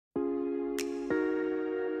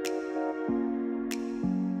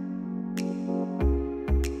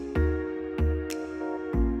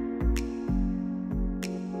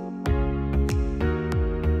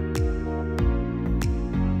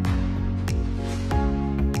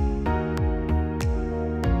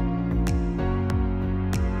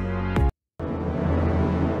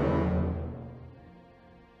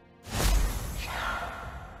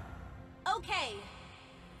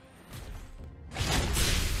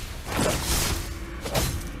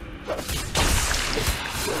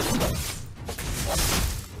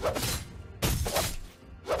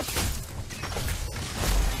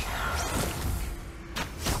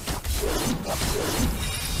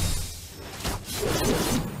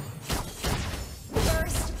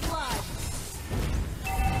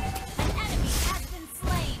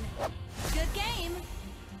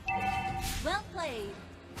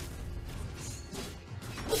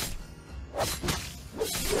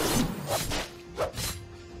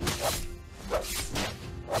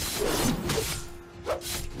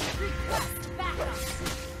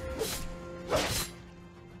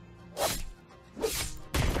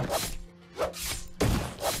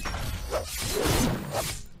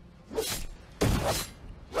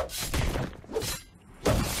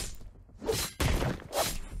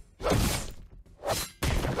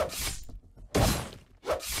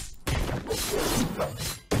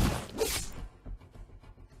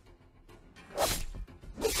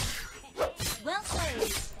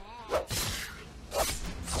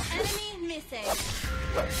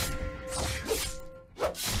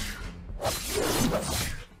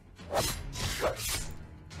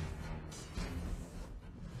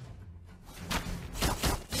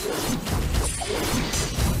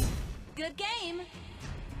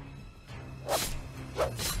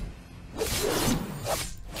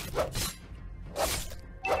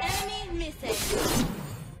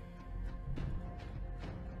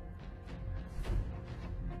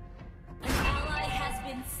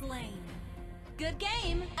Good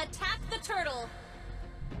game. Attack the turtle.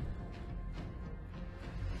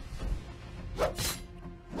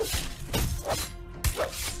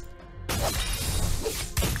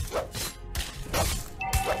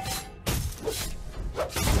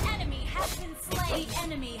 An enemy has been slain. The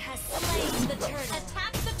enemy has slain the turtle.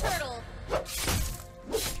 Attack the turtle.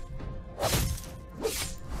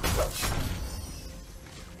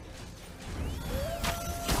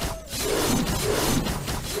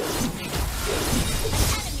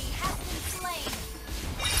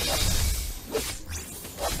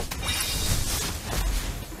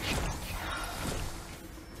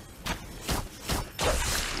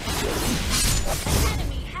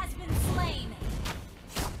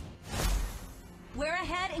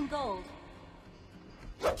 Gold.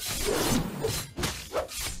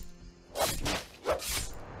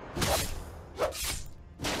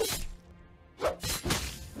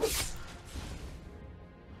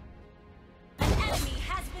 An enemy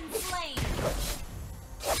has been slain.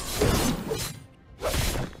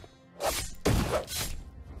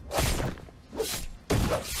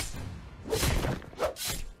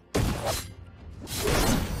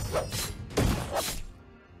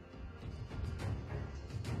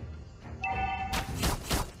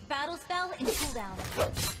 Battle spell in cooldown.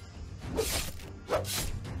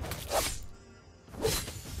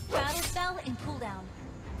 Battle spell in cooldown.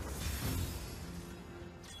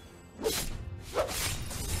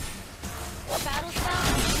 Battle spell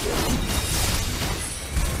in cooldown.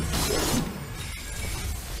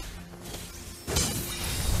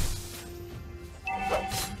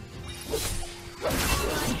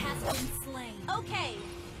 Ally has been slain. Okay.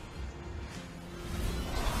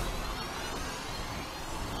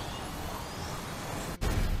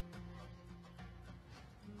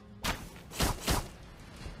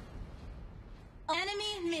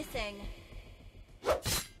 Enemy missing.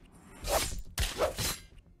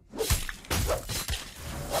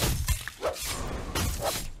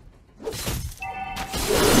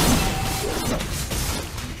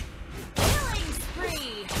 Killing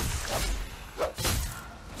spree.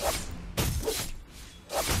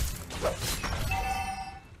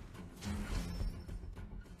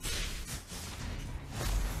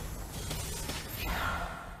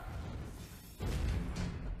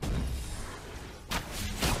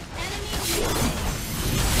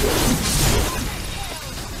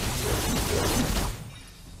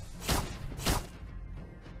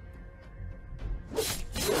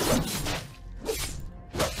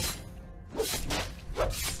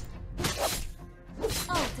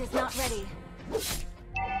 Is not ready.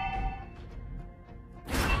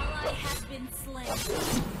 An ally has been slain.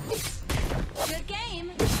 Good game.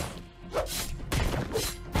 An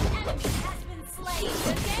enemy has been slain.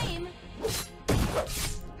 Good game.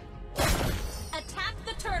 Attack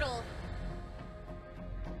the turtle.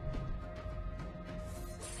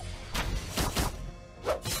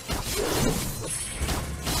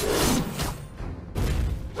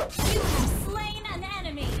 You have slain an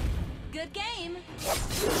enemy. Good game.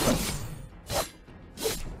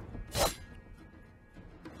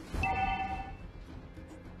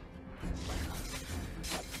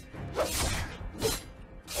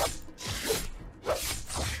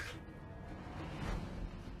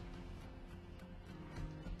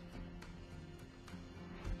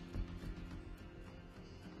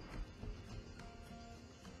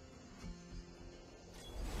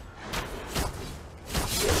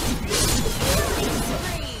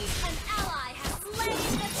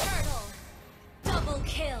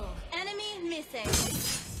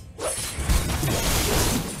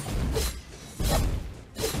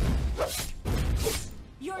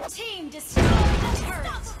 Your team destroyed the turret.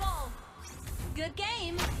 Unstoppable. Good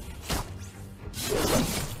game.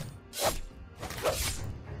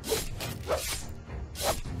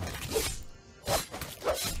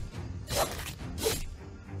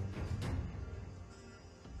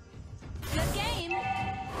 Good game.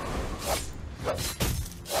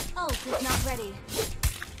 Ult is not ready.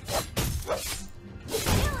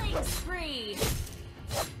 Killing spree.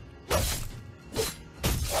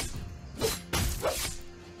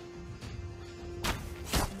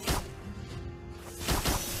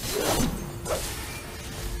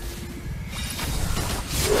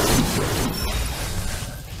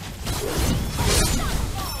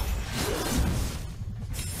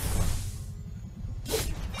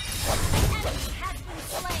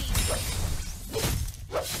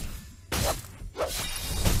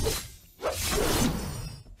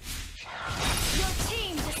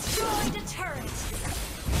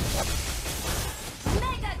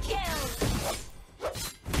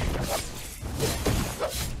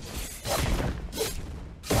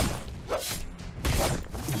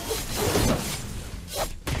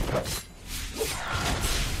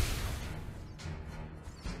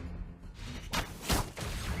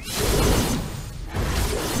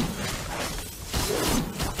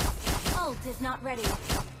 is not ready.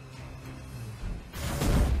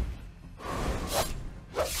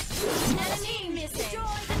 Enemy missing.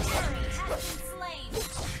 Enemy has been slain.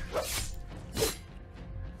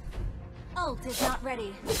 Ult is not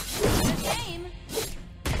ready. Good game.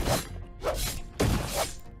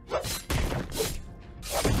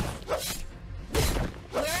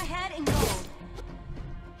 We're ahead in gold.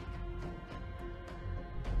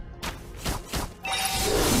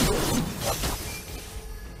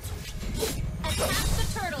 Attack the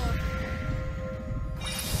turtle.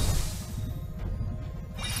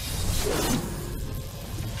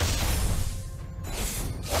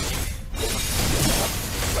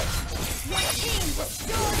 Your team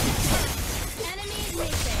destroyed the turret. Enemy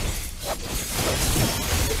missing.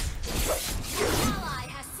 Your ally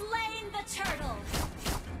has slain the turtle.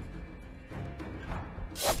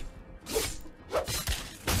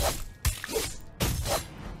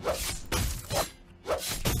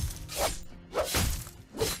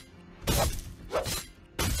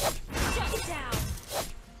 Shut down.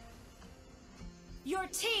 Your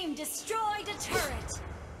team destroyed a turret.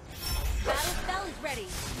 Battle spell is ready.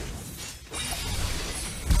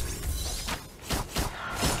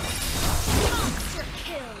 Monster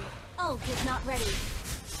kill. Ult is not ready.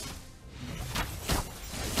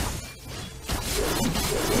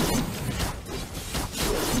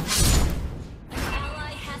 An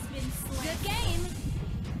ally has been slain. Good game.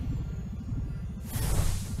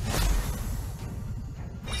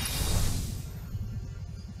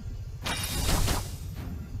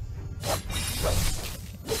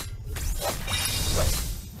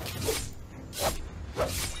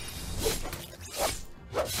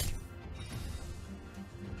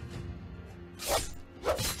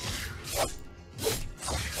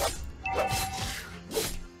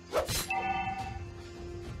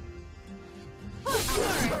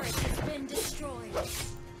 Turret has been destroyed.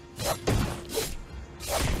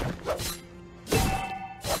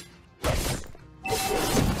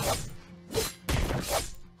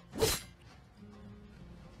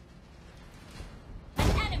 An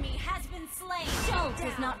enemy has been slain. Ult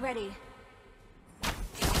is not ready.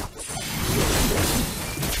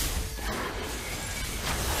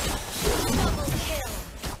 Double kill.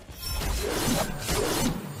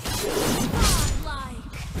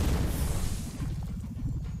 Godlike.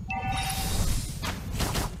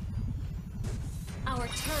 Our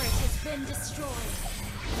turret has been destroyed.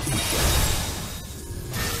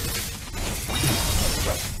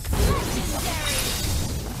 Legendary.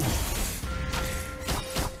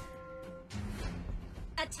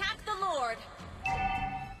 Attack the Lord.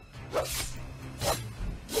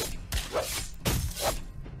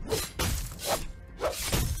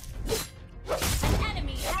 An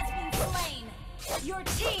enemy has been slain. Your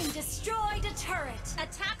team destroyed a turret.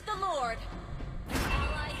 Attack the Lord. An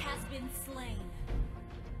ally has been slain.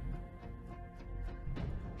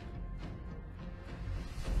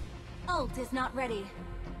 Ult is not ready.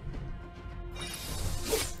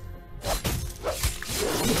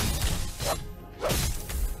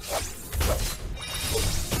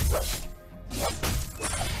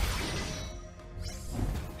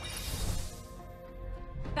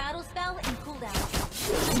 Battle spell and cooldown.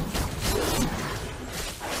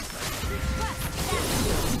 Request death.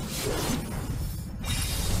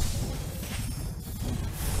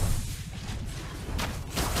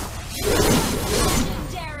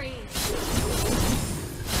 Legendary.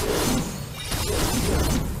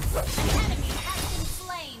 An enemy has been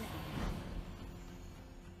slain.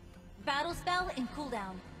 Battle spell and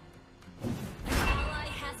cooldown. An ally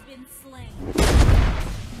has been slain.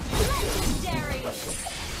 Legendary.